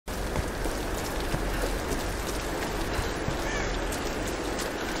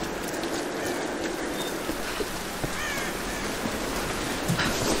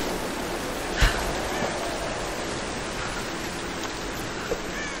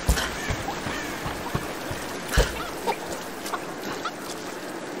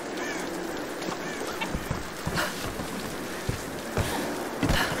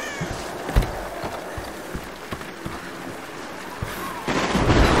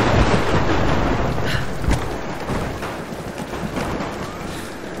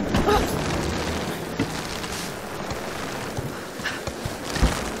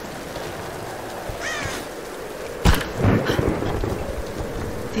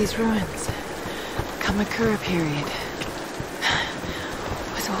these ruins. Kamakura period.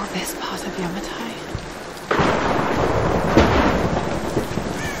 Was all this part of Yamatai?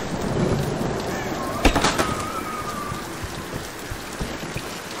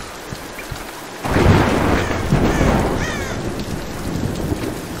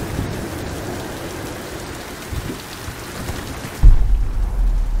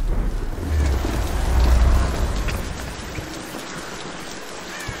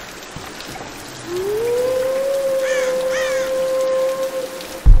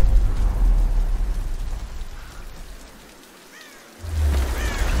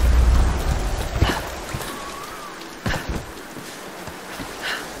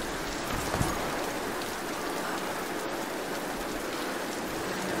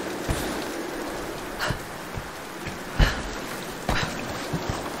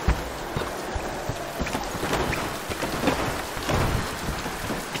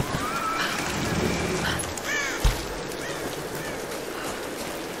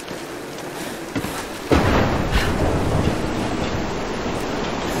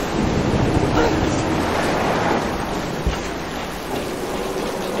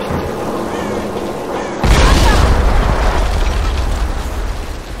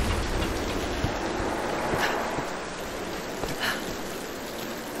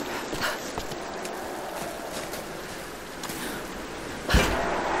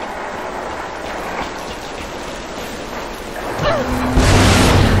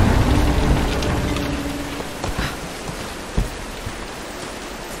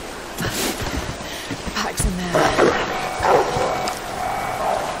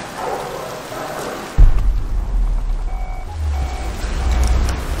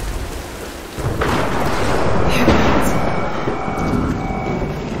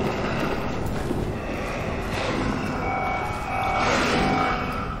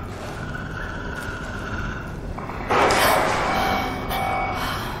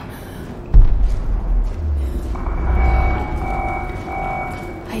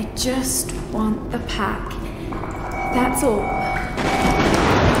 Just want the pack. That's all.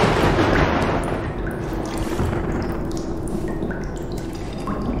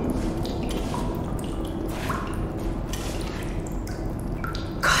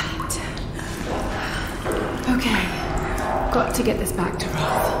 Got it. Okay. Got to get this back to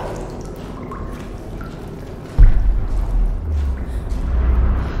Roth.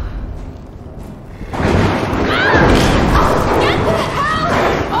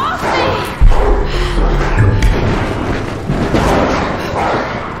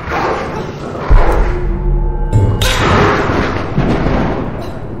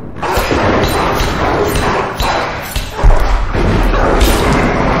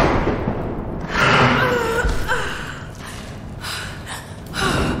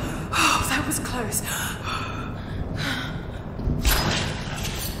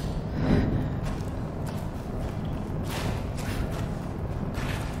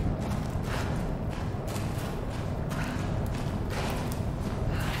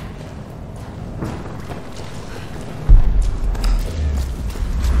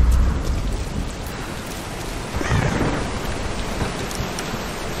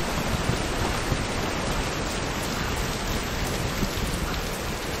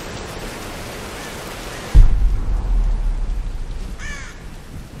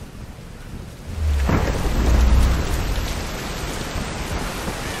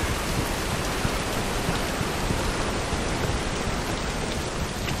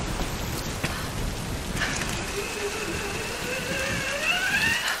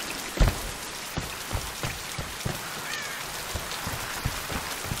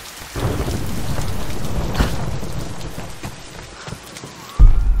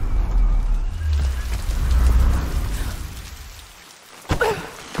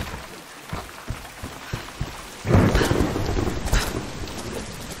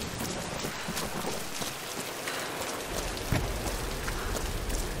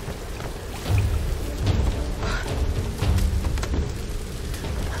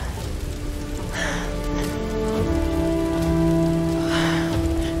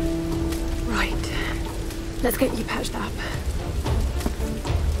 Let's get you patched up.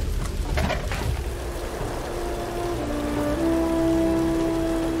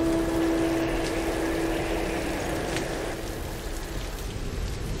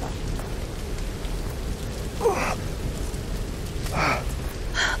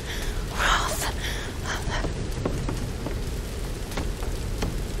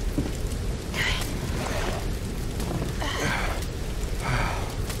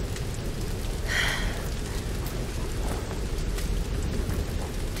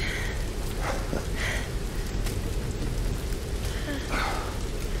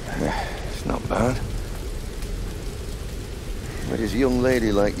 does a young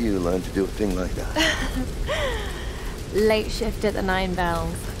lady like you learn to do a thing like that? Late shift at the 9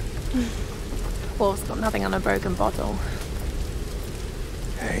 Bells. Wolf's got nothing on a broken bottle.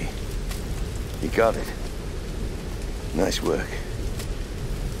 Hey, you got it. Nice work.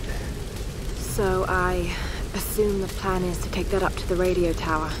 So I assume the plan is to take that up to the radio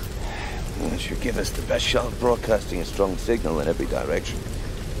tower. Well, it should give us the best shot of broadcasting a strong signal in every direction.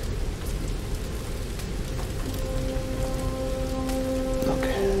 Look,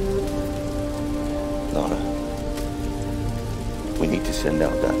 Lara, we need to send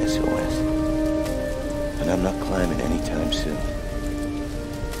out that SOS. And I'm not climbing anytime soon.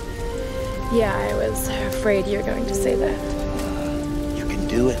 Yeah, I was afraid you were going to say that. You can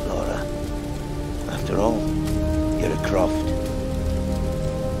do it, Lara. After all, you're a Croft.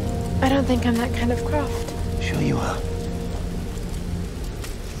 I don't think I'm that kind of Croft. Sure you are.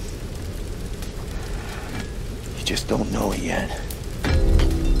 You just don't know it yet.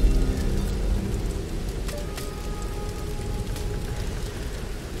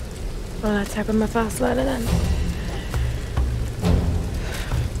 Well, let's hope I'm a fast learner then.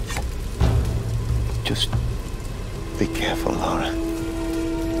 Just be careful, Lara.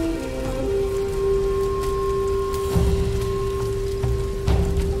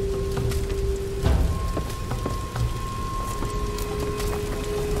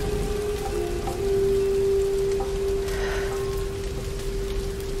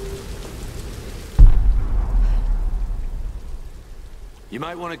 You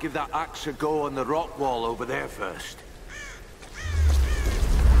might want to give that axe a go on the rock wall over there first.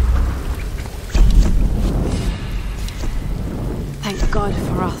 Thank God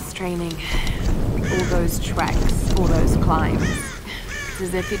for us training. All those treks, all those climbs. It's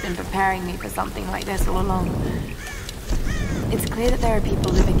as if he'd been preparing me for something like this all along. It's clear that there are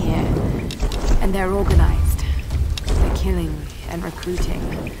people living here, and they're organized. They're killing and recruiting.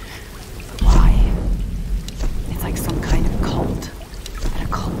 But why? It's like some kind of cult. But a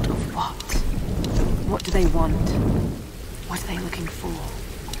cult of what? What do they want? What are they looking for?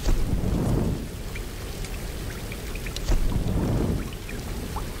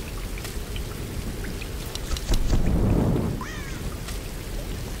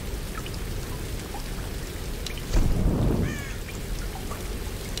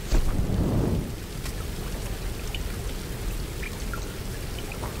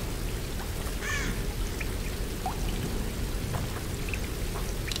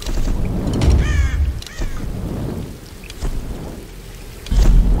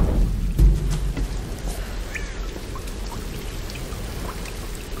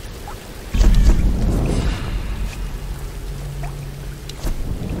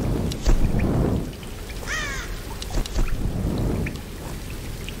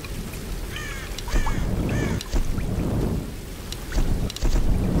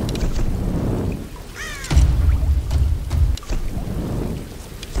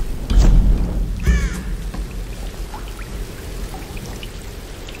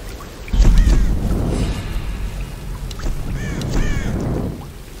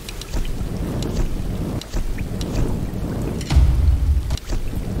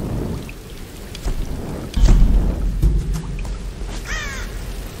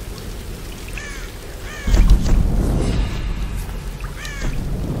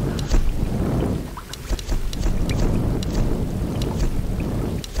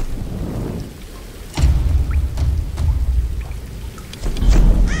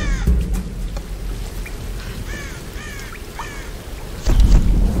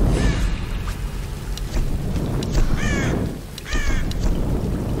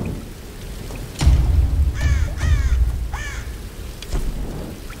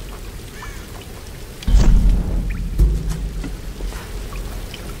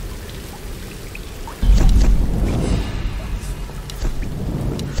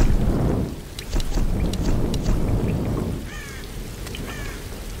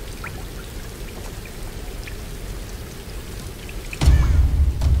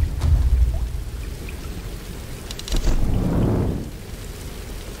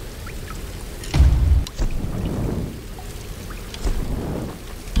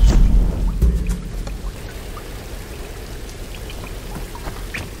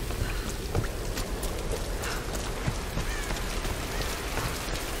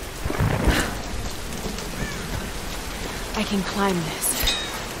 I can climb this.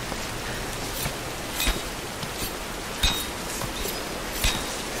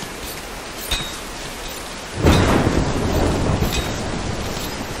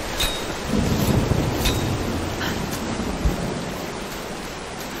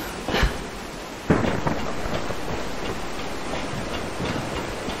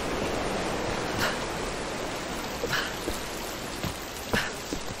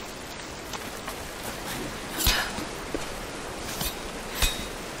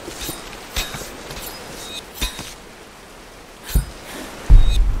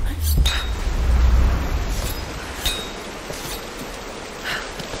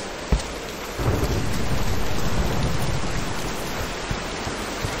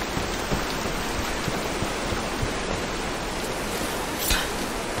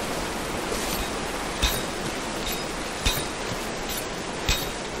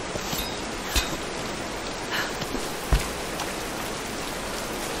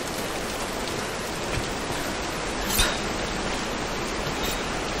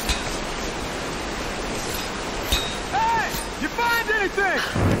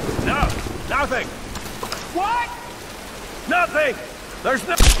 No, nothing. What? Nothing. There's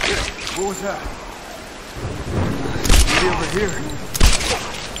no... What was that? Maybe over here.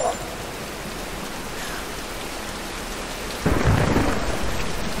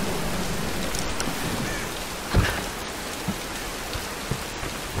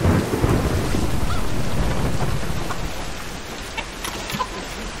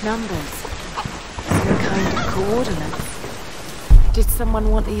 Numbers. Some kind of coordinates. Did someone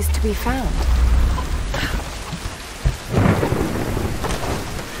want these to be found?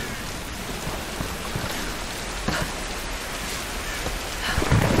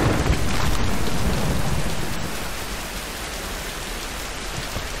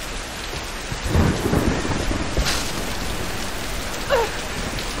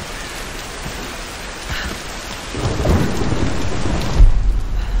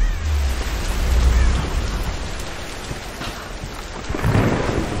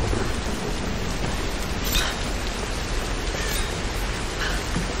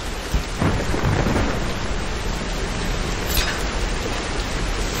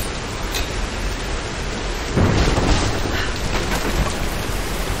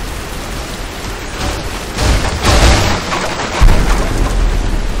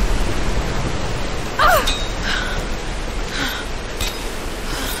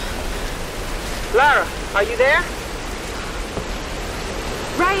 Lara, are you there?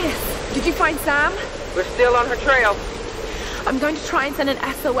 Reyes, did you find Sam? We're still on her trail. I'm going to try and send an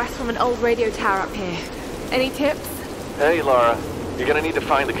SOS from an old radio tower up here. Any tips? Hey, Lara. You're gonna need to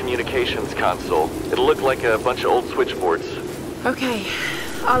find the communications console. It'll look like a bunch of old switchboards. Okay,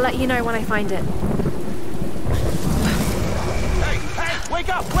 I'll let you know when I find it. Hey, wake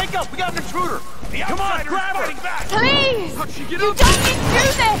up, wake up! We got an intruder! Come on, grab her! Back. Please! How'd she get You up? don't need to do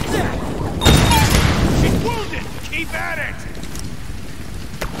this! She's wounded! Keep at it!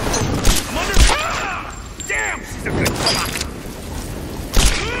 I'm under... Ah! Damn, she's a good shot!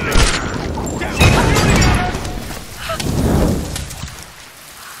 Down, shooting at her!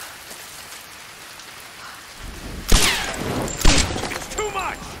 It's too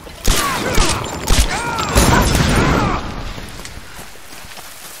much!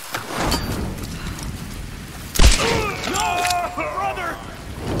 No, brother!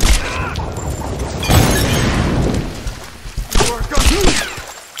 Work on you!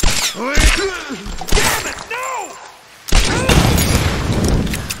 Damn it, no!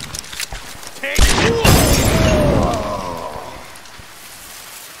 Take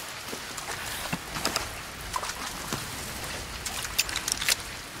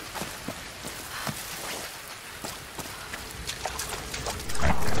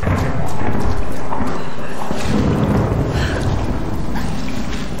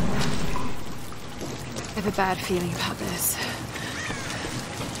I have a bad feeling about this.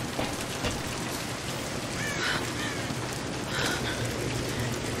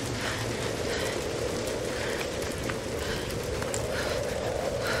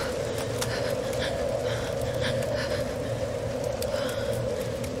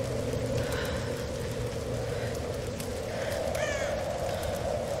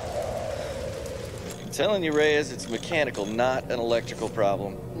 I'm telling you, Reyes, it's mechanical, not an electrical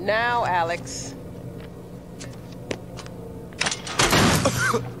problem. Now, Alex.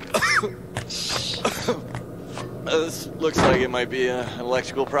 This looks like it might be an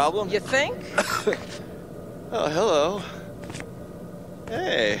electrical problem. You think? Oh, hello.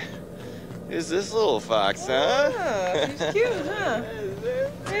 Hey, who's this little fox, huh? Ah, she's cute, huh?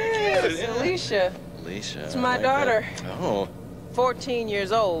 Yeah, it's Alicia. Alicia. It's my I like daughter. that. Oh. 14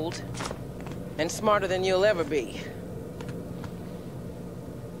 years old. And smarter than you'll ever be.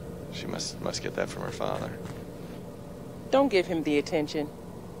 She must get that from her father. Don't give him the attention.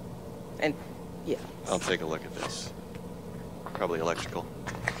 And, yeah. I'll take a look at this. Probably electrical.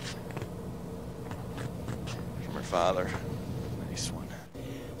 From her father. Nice one.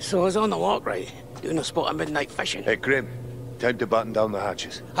 So I was on the lock, right? Doing a spot of midnight fishing. Hey, Grim. Time to button down the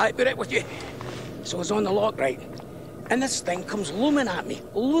hatches. I'd be right with you. So I was on the lock, right? And this thing comes looming at me.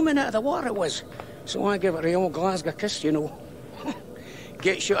 Looming out of the water it was. So I give it a old Glasgow kiss, you know.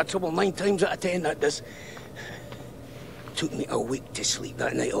 Gets you out of trouble 9 times out of 10, that does. Took me a week to sleep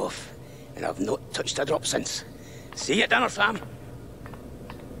that night off. And I've not touched a drop since. See you at dinner, fam.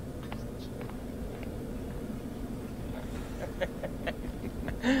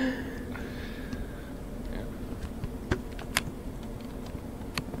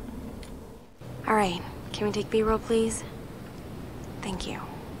 All right, can we take B-roll, please? Thank you.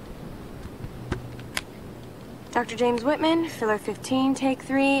 Dr. James Whitman, filler 15, take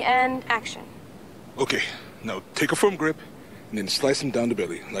 3, and action. Okay, now take a firm grip and then slice him down the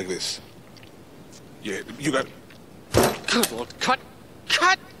belly, like this. Yeah, you got... Good Lord, cut!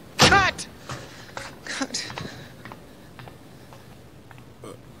 Cut! Cut! Cut!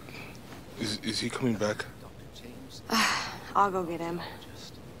 Is he coming back? I'll go get him.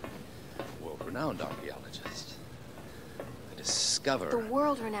 World-renowned archaeologist. I discover... The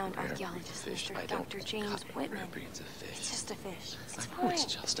world-renowned archaeologist, fish. Mr. Dr. James Whitman. Breeds of fish. It's just a fish. It's I know fine. it's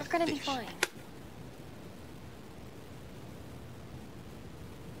just a You're gonna be fish. fine.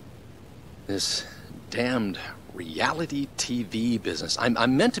 This damned reality TV business.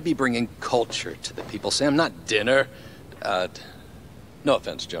 I'm meant to be bringing culture to the people, Sam, not dinner. No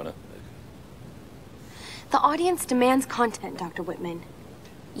offense, Jonah. The audience demands content, Dr. Whitman.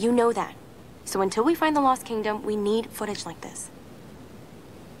 You know that. So until we find the Lost Kingdom, we need footage like this.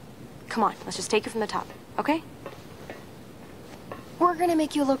 Come on, let's just take it from the top, okay? We're gonna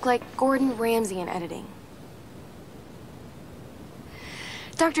make you look like Gordon Ramsay in editing.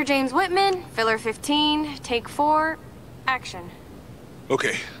 Dr. James Whitman, filler 15, take 4, action.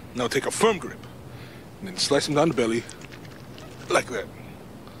 Okay, now take a firm grip, and then slice him down the belly, like that.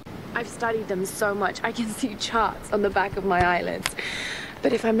 I've studied them so much, I can see charts on the back of my eyelids.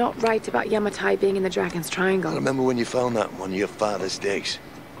 But if I'm not right about Yamatai being in the Dragon's Triangle... I remember when you found that on one of your father's digs.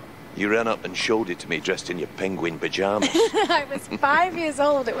 You ran up and showed it to me dressed in your penguin pajamas. I was 5 years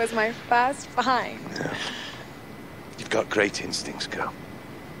old. It was my first find. Yeah. You've got great instincts, girl.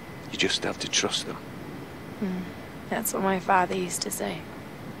 You just have to trust them. That's what my father used to say.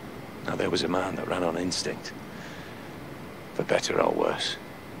 Now, there was a man that ran on instinct. For better or worse.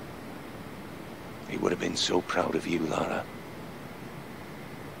 He would have been so proud of you, Lara.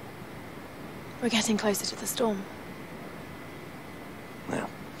 We're getting closer to the storm. Now,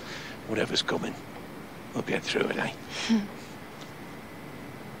 whatever's coming, we'll get through it, eh?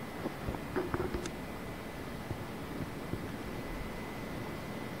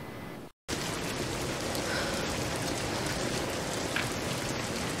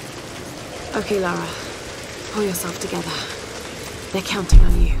 Okay, Lara. Pull yourself together. They're counting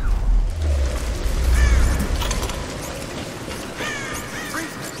on you.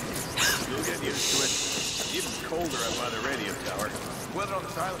 You'll get used to it. Even colder up by the radio tower. Weather on the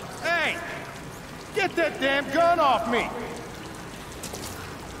silent. Hey! Get that damn gun off me!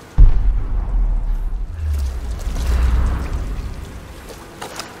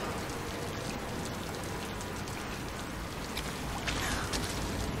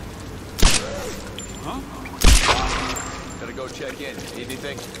 Gotta go check in. Need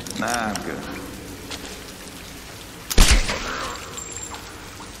anything? Nah, I'm good.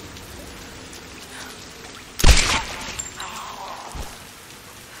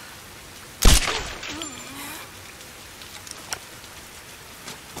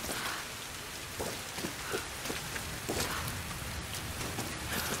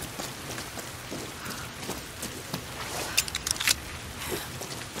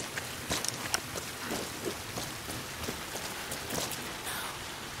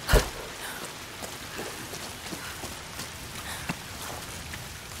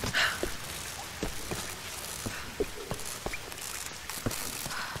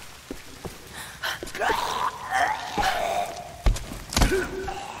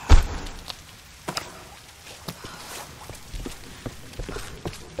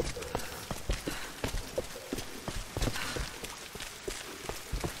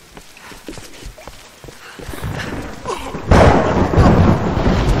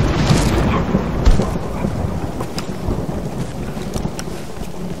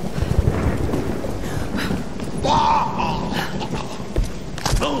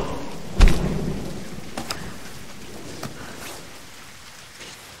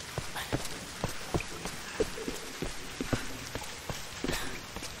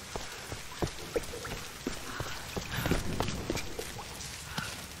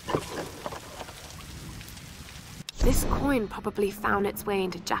 This coin probably found its way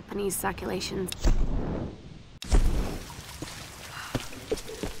into Japanese circulations.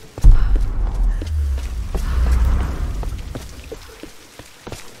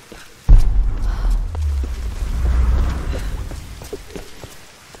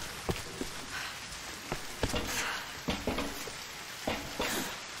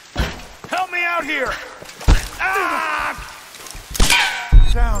 Help me out here! Ah!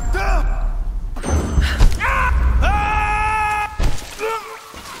 Sound up!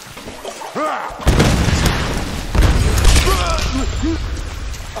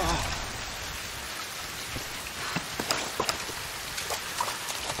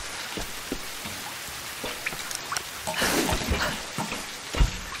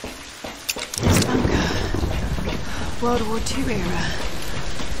 World War II era.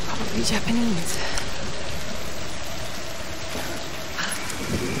 Probably Japanese.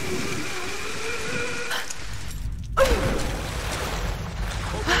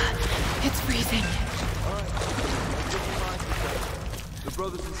 It's freezing. The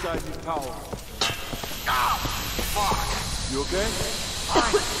brothers inside need power. Ah! Fuck! You okay?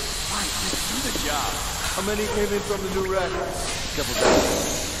 Fine. Just do the job. How many came in from the new wreck? Couple dozen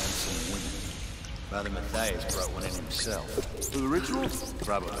and some women. Father Matthias brought one in himself. For the ritual?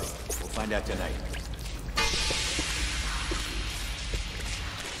 Probably. We'll find out tonight.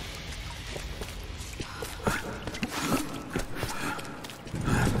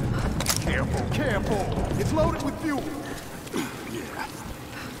 Careful! It's loaded with fuel! Yeah.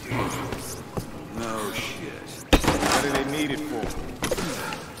 No shit. What do they need it for?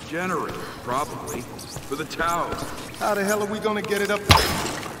 Generator, probably. For the towers. How the hell are we gonna get it up there?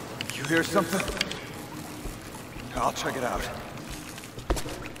 You hear something? I'll check it out.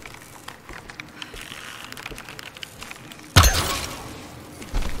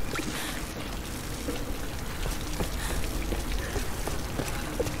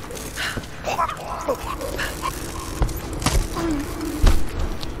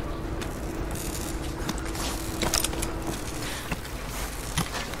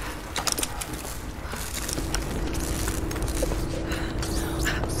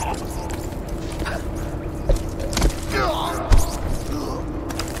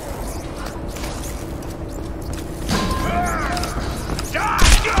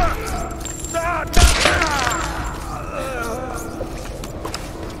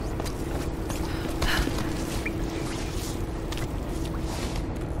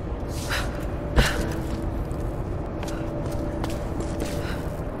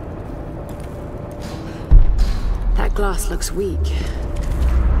 Glass looks weak.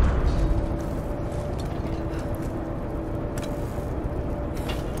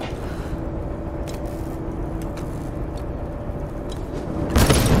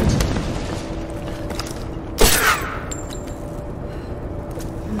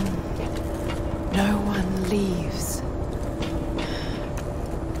 No one leaves.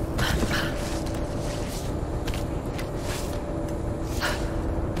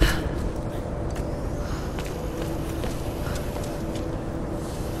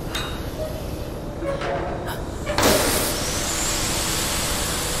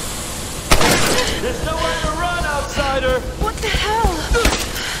 There's nowhere to run, outsider! What the hell?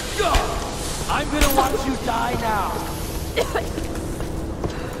 I'm gonna watch you die now.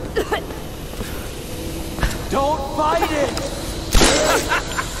 Don't fight it!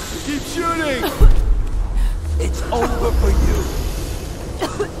 Keep shooting! It's over for you.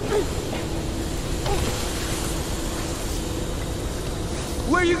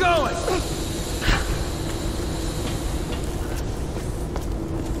 Where are you going?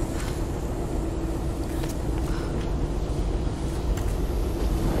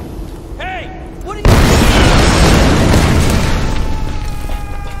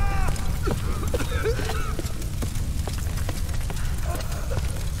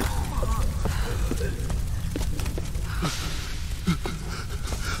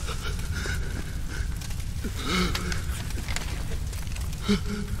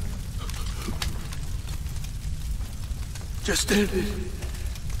 Just end it.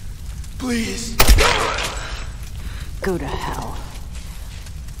 Please. Go to hell.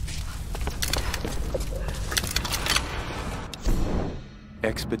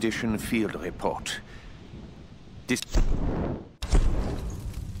 Expedition field report.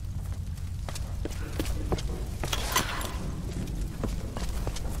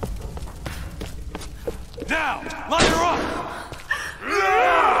 Now, line her up!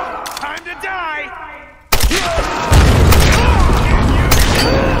 Time to die!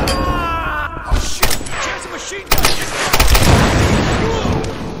 Oh shit! There's a machine gun!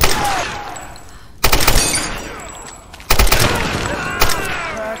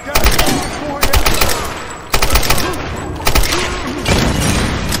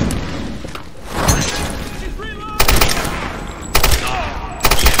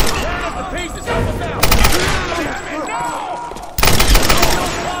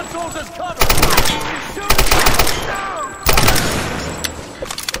 Consoles as cover!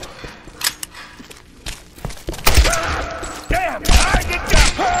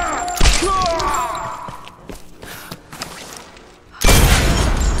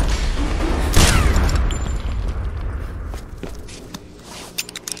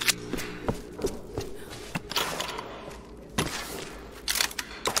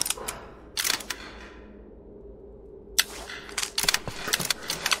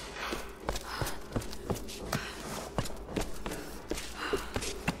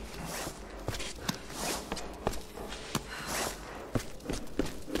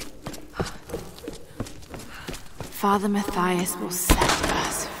 Father Matthias will set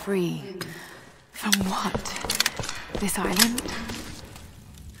us free. From what? This island?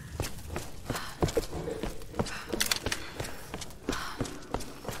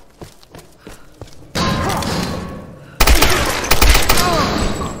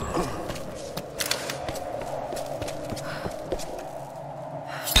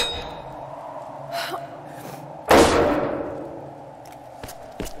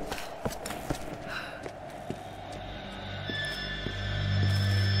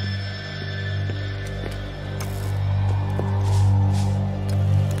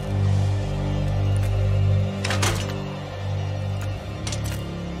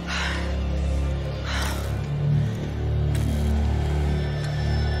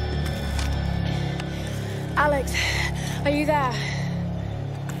 Alex, are you there?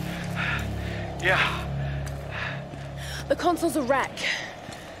 Yeah. The console's a wreck.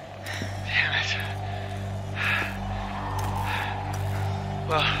 Damn it.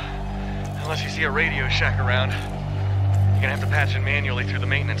 Well, unless you see a Radio Shack around, you're gonna have to patch it manually through the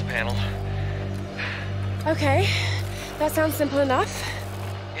maintenance panel. Okay, that sounds simple enough.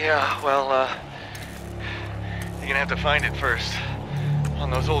 Yeah, well, you're gonna have to find it first.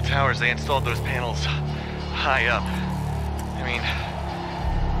 On those old towers, they installed those panels high up. I mean,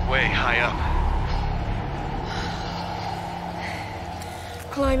 way high up.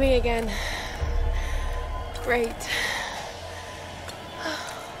 Climbing again. Great.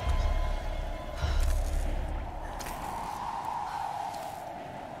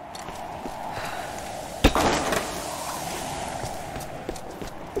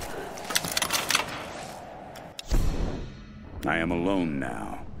 I am alone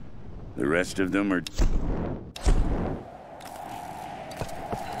now. The rest of them are...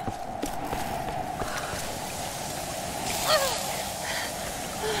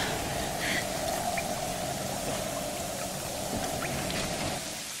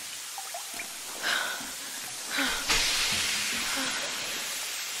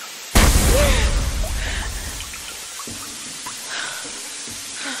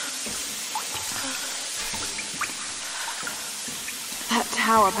 That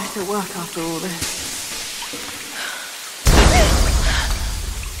tower better work after all this.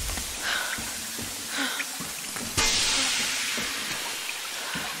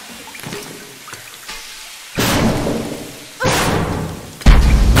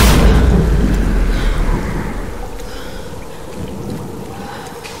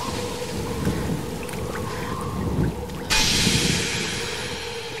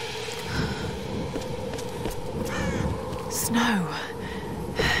 Snow.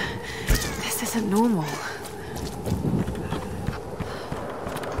 This isn't normal.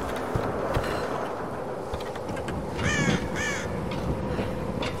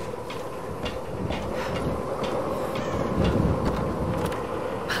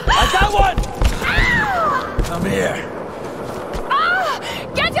 I got one! Come here. Ah!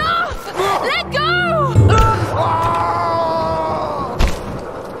 Get off! Let go!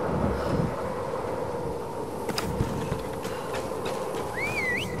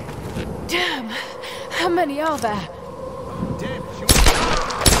 Damn! How many are there?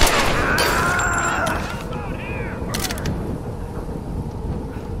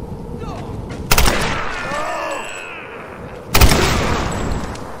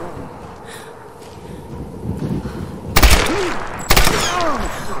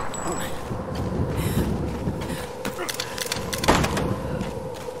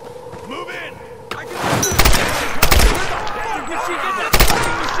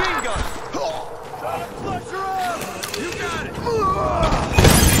 Try to flush her out!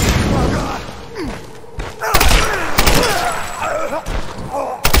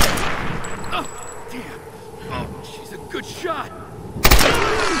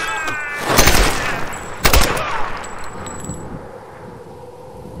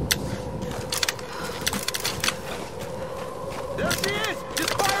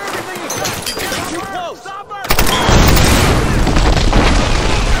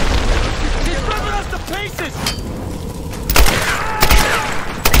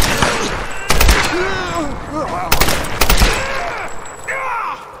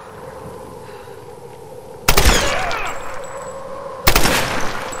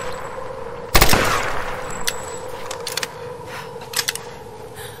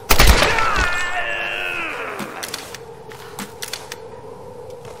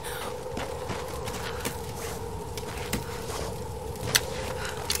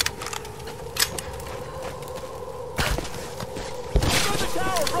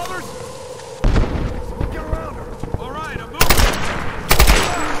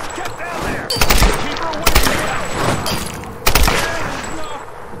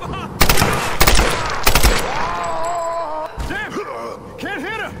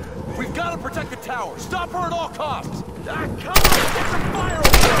 We've got to protect the tower. Stop her at all costs. Ah, come on, get some fire over!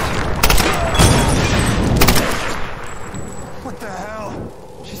 What the hell?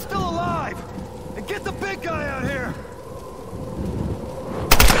 She's still alive! And get the big guy out here!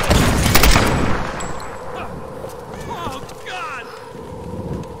 Oh, God!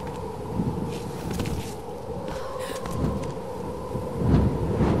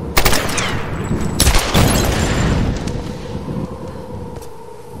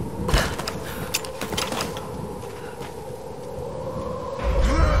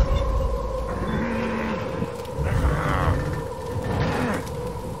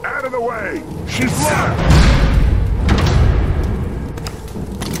 Out of the way! She's left!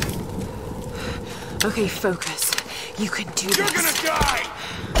 Okay, focus. You can do this. You're gonna die!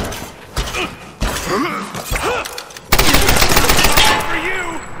 For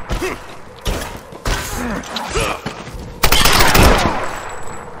you!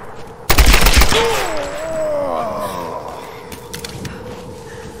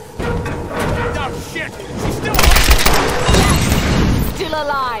 Oh, shit! She's still Still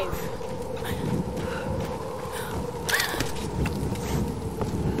alive.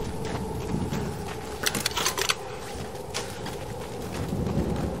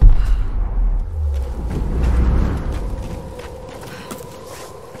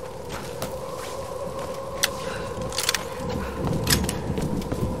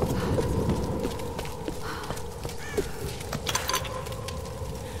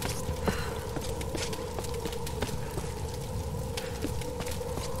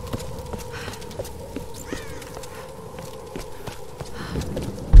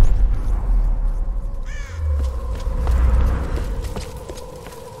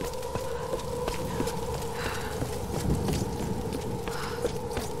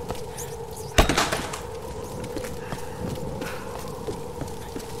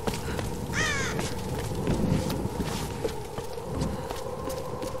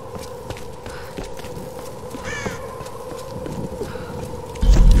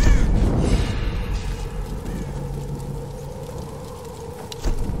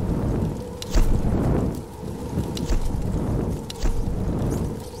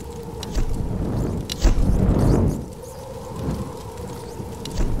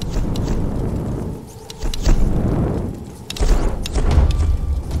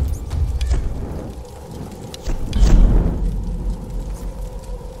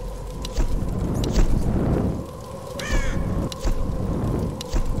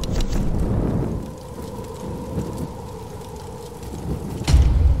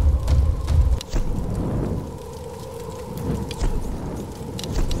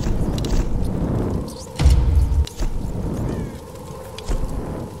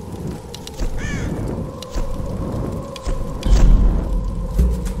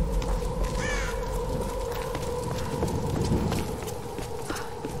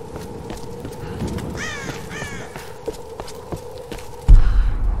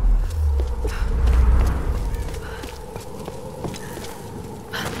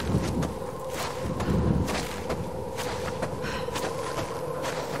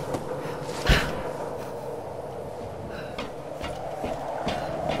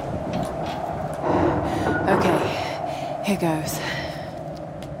 Here goes.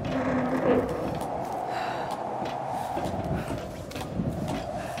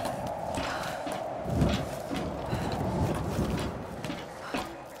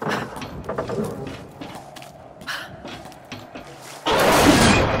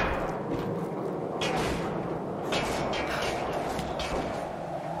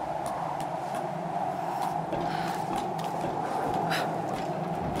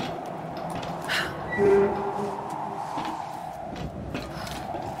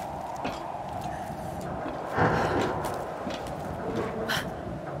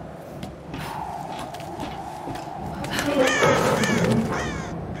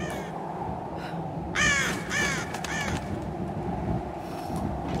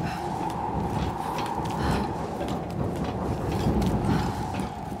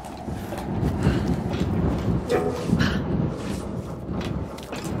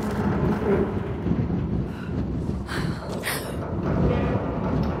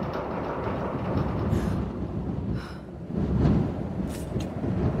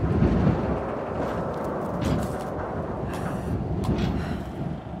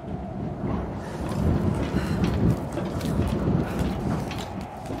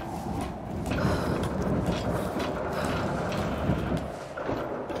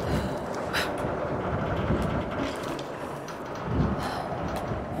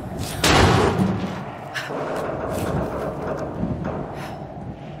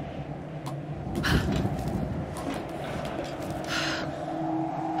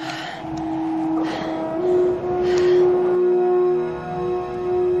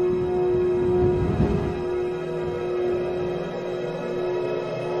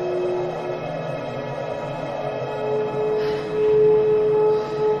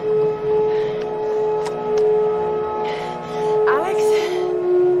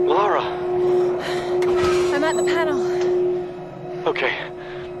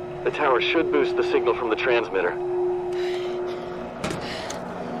 The tower should boost the signal from the transmitter.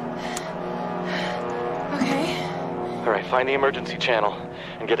 Okay. Alright, find the emergency channel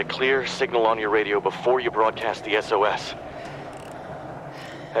and get a clear signal on your radio before you broadcast the SOS.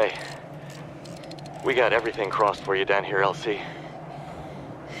 Hey, we got everything crossed for you down here, LC.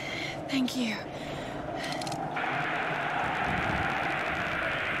 Thank you.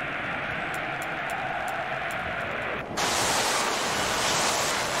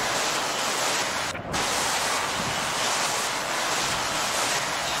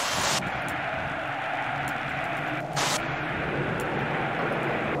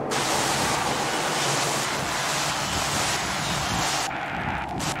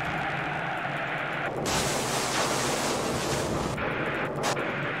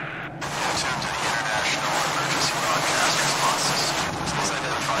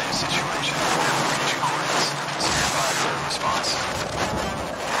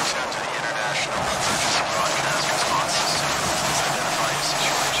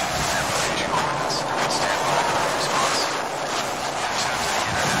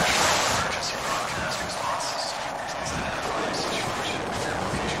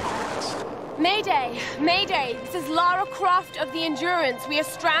 Mayday! This is Lara Croft of the Endurance. We are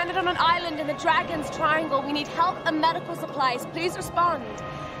stranded on an island in the Dragon's Triangle. We need help and medical supplies. Please respond.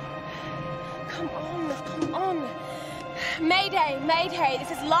 Come on. Mayday!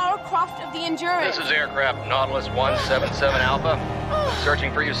 This is Lara Croft of the Endurance. This is aircraft Nautilus 177 Alpha.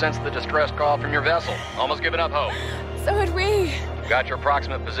 Searching for you since the distress call from your vessel. Almost given up hope. So had we. Got your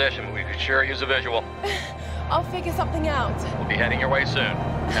approximate position, but we could sure use a visual. I'll figure something out. We'll be heading your way soon.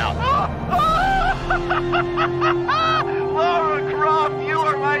 Out. Lara Croft, you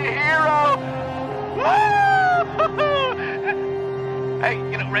are my hero! Hey,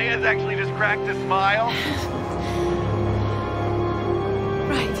 you know, Reyes actually just cracked a smile.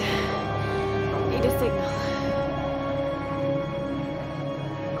 Right. Need a signal.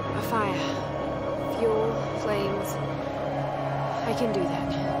 A fire. Fuel, flames. I can do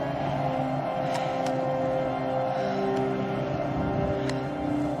that.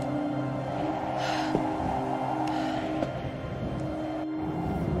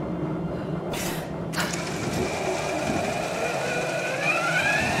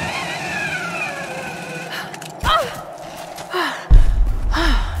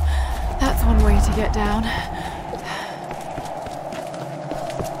 That's one way to get down.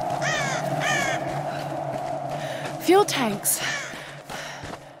 Fuel tanks.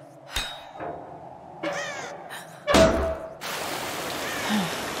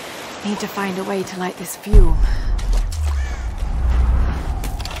 Need to find a way to light this fuel.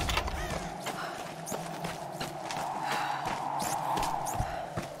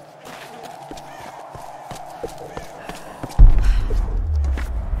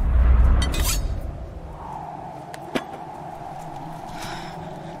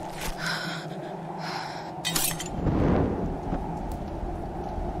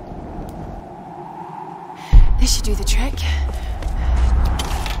 This should do the trick.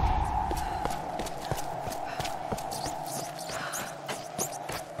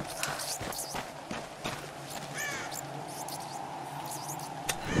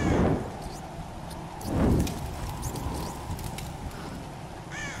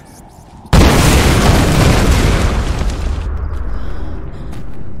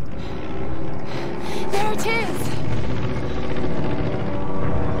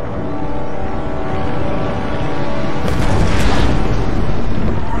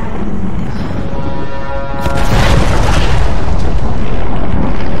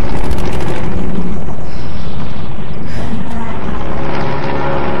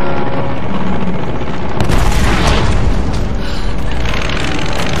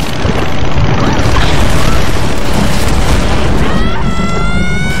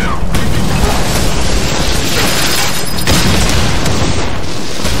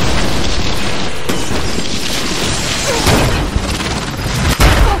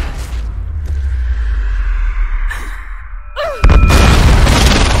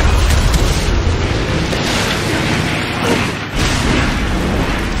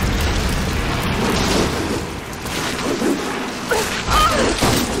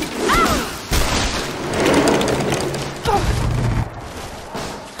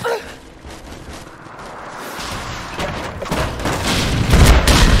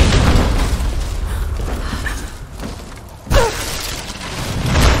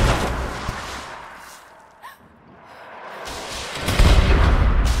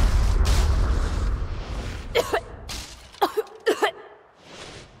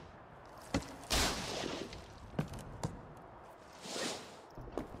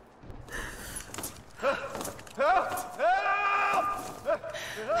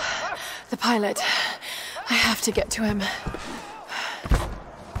 pilot. I have to get to him.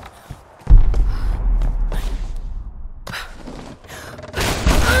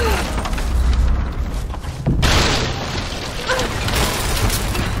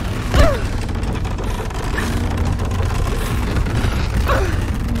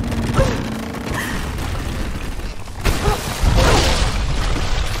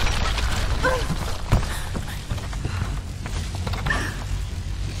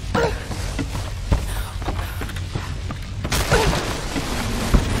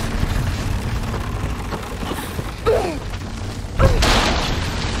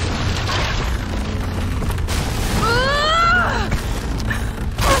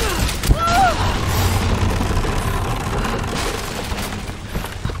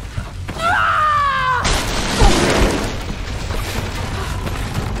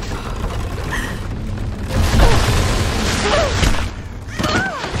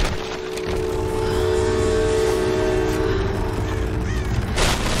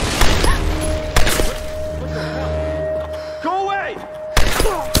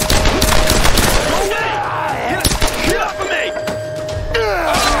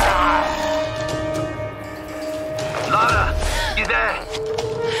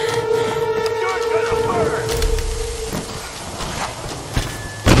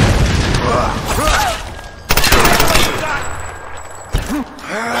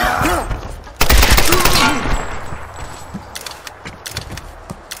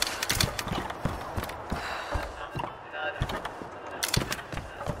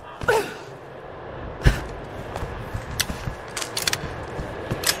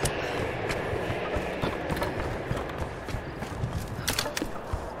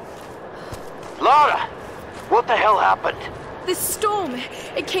 Lara! What the hell happened? This storm,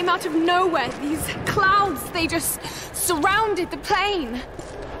 it came out of nowhere. These clouds, they just surrounded the plane.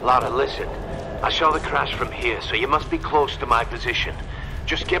 Lara, listen. I saw the crash from here, so you must be close to my position.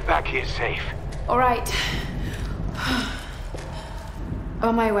 Just get back here safe. All right.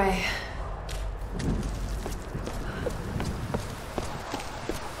 On my way.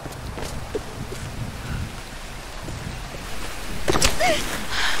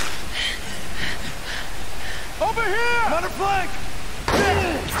 Over here! I'm on her flank!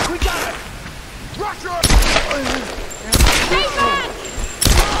 We got it! Rush her! Hey, man!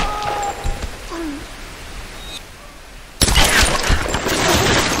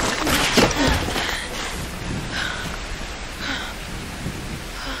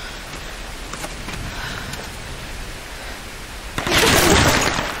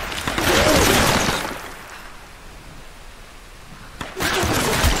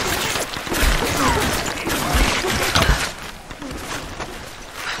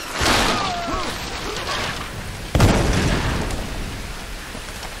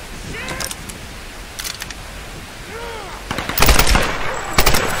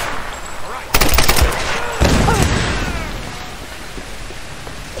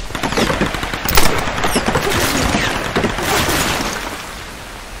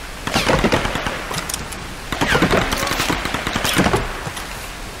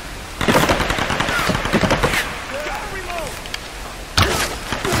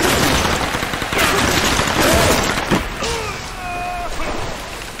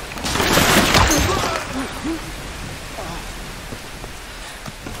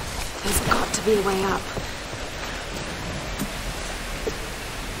 Be a way up.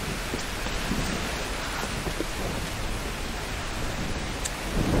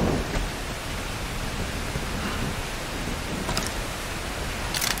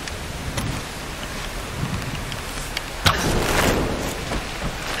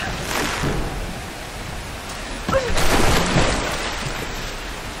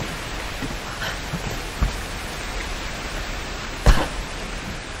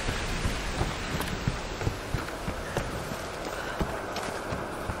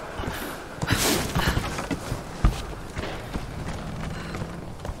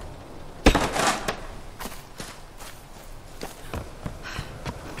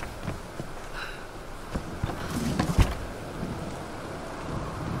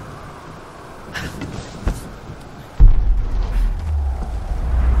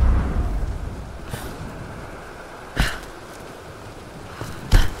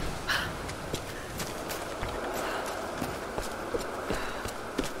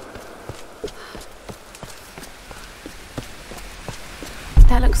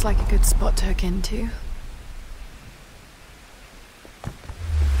 That looks like a good spot to hook into.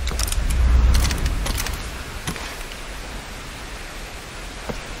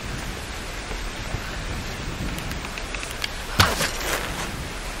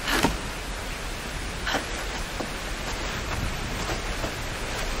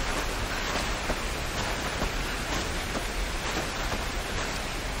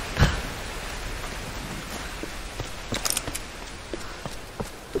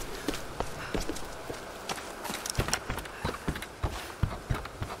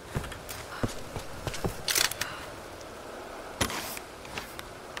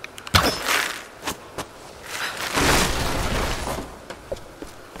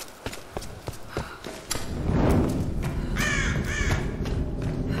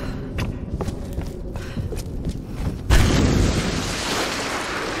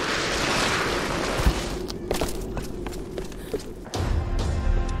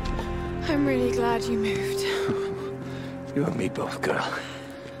 glad you moved. You and me both, girl.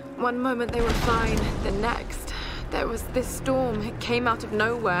 One moment they were fine, the next, there was this storm. It came out of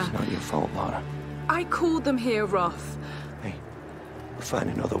nowhere. It's not your fault, Lara. I called them here, Roth. Hey, we'll find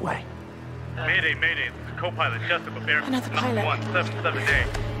another way. Mayday, mayday. This is co-pilot Jessup of Air Another pilot. 177A.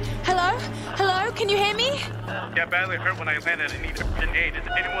 Hello? Hello? Can you hear me? Got badly hurt when I landed and needed urgent aid. Is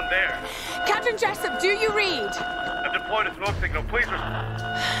anyone there? Captain Jessup, do you read? I've deployed a smoke signal. Please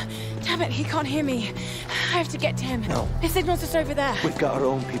Damn it, he can't hear me. I have to get to him. No. His signal's just over there. We've got our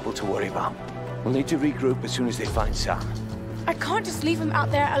own people to worry about. We'll need to regroup as soon as they find Sam. I can't just leave him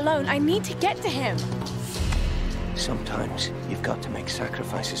out there alone. I need to get to him. Sometimes you've got to make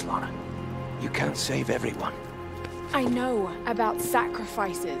sacrifices, Lara. You can't save everyone. I know about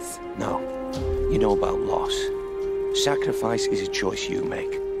sacrifices. No. You know about loss. Sacrifice is a choice you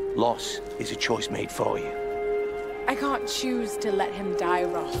make. Loss is a choice made for you. I can't choose to let him die,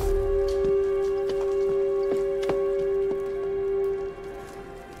 Roth.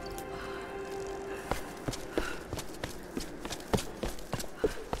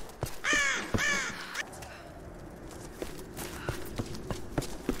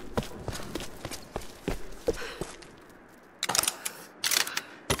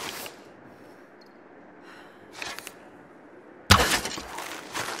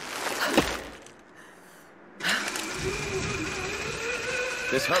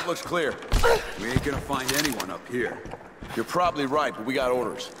 This hut looks clear. We ain't gonna find anyone up here. You're probably right, but we got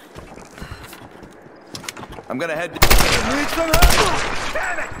orders. I'm gonna head to... Need some help!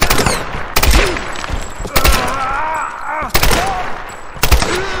 Damn it!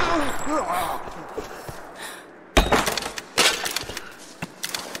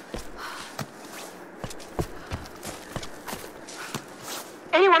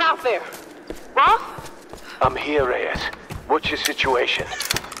 Anyone out there? Roth? I'm here, Reyes. What's your situation?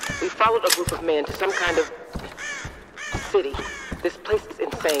 We followed a group of men to some kind of city. This place is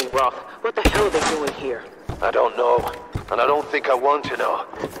insane, Roth. What the hell are they doing here? I don't know, and I don't think I want to know.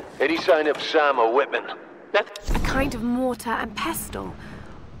 Any sign of Sam or Whitman? A kind of mortar and pestle.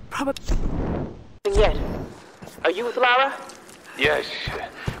 Probably. Yet. Are you with Lara? Yes.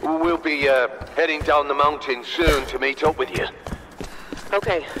 We'll be heading down the mountain soon to meet up with you.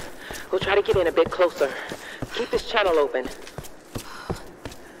 Okay. We'll try to get in a bit closer. Keep this channel open.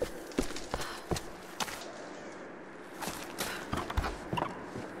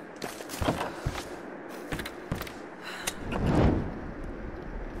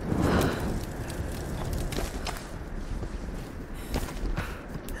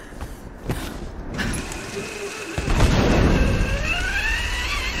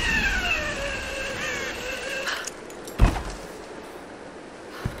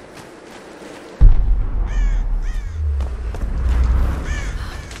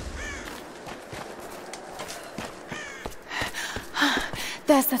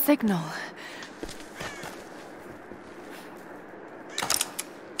 There's the signal.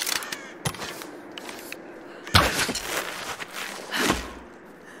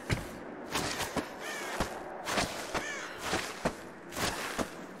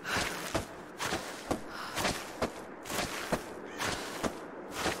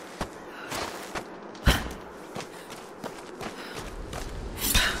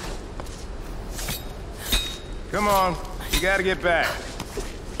 Come on, you gotta get back.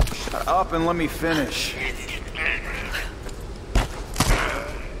 Up and let me finish.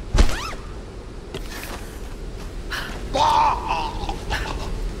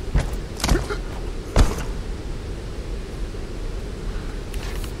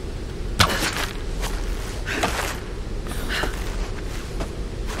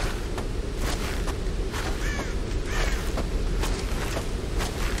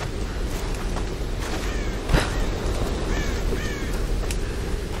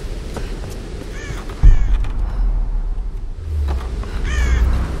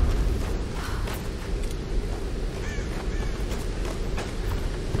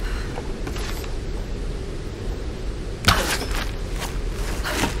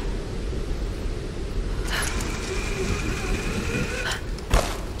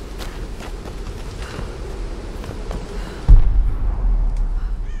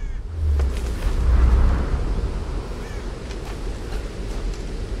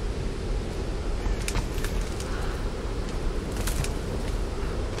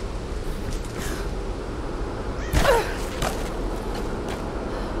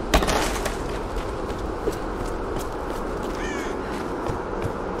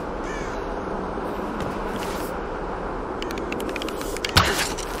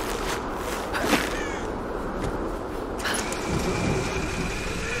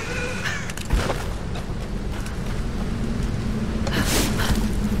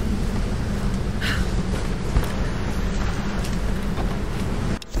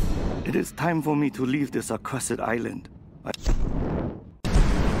 It is time for me to leave this accursed island.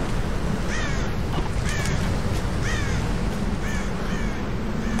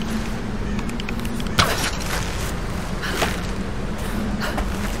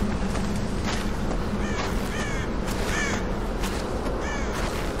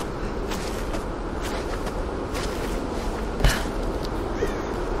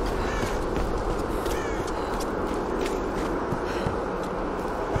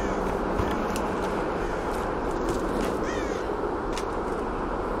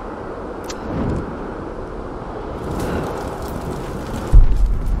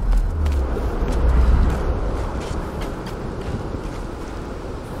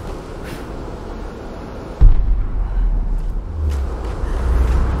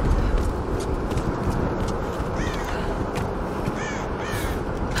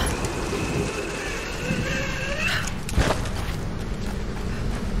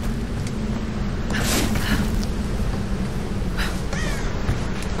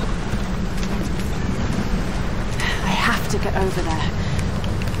 To get over there.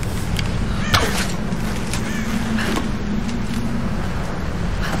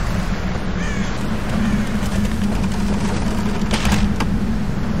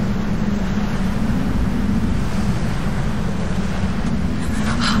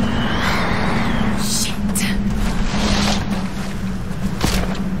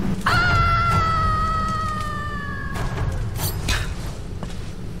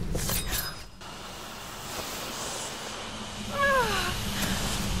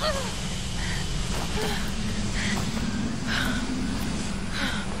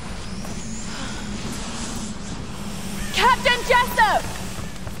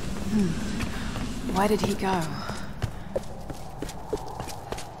 Where did he go?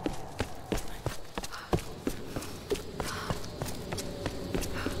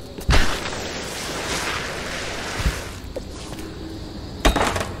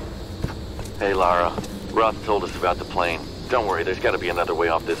 Hey, Lara. Roth told us about the plane. Don't worry, there's gotta be another way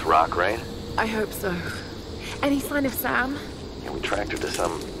off this rock, right? I hope so. Any sign of Sam? Yeah, we tracked her to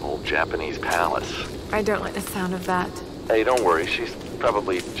some old Japanese palace. I don't like the sound of that. Hey, don't worry, she's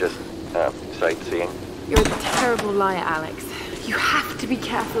probably just, sightseeing. You're a terrible liar, Alex. You have to be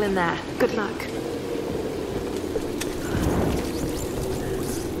careful in there. Good luck.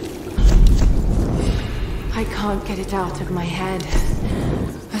 I can't get it out of my head.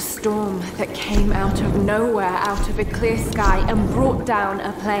 A storm that came out of nowhere, out of a clear sky, and brought down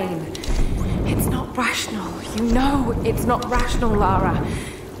a plane. It's not rational. You know it's not rational, Lara.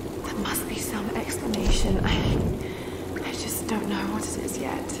 There must be some explanation. I just don't know what it is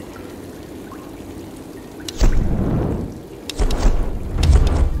yet.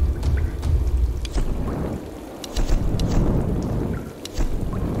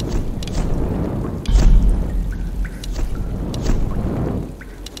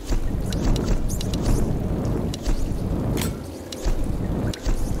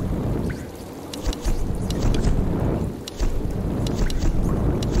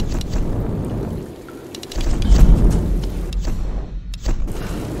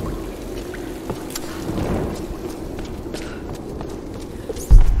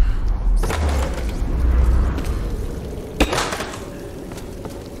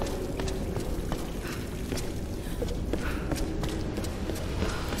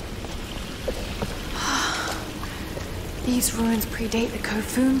 These ruins predate the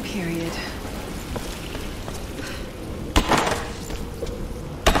Kofun period.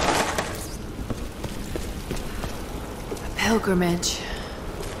 A pilgrimage.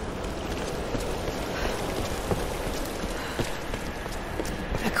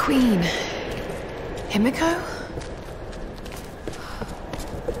 A queen. Himiko?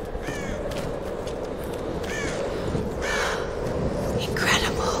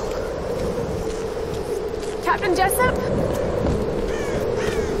 Incredible. Captain Jessup?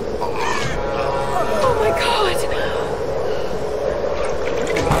 Oh my God!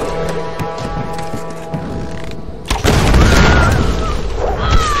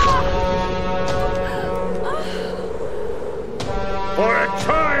 For a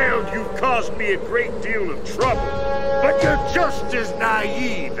child, you've caused me a great deal of trouble, but you're just as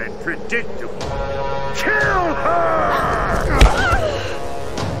naive and predictable. Kill her!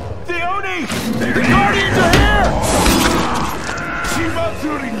 The Oni! The Guardians are here!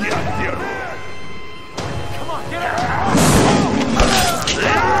 Come on, get out!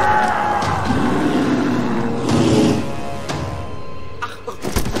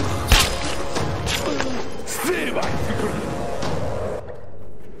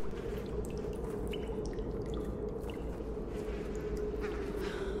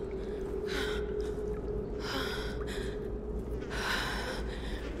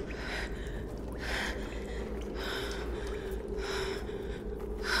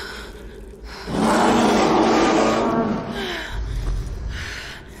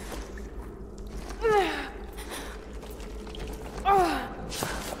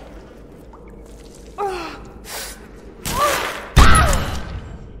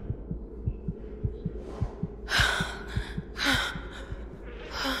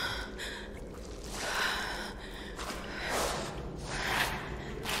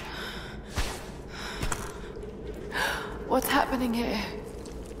 happening here?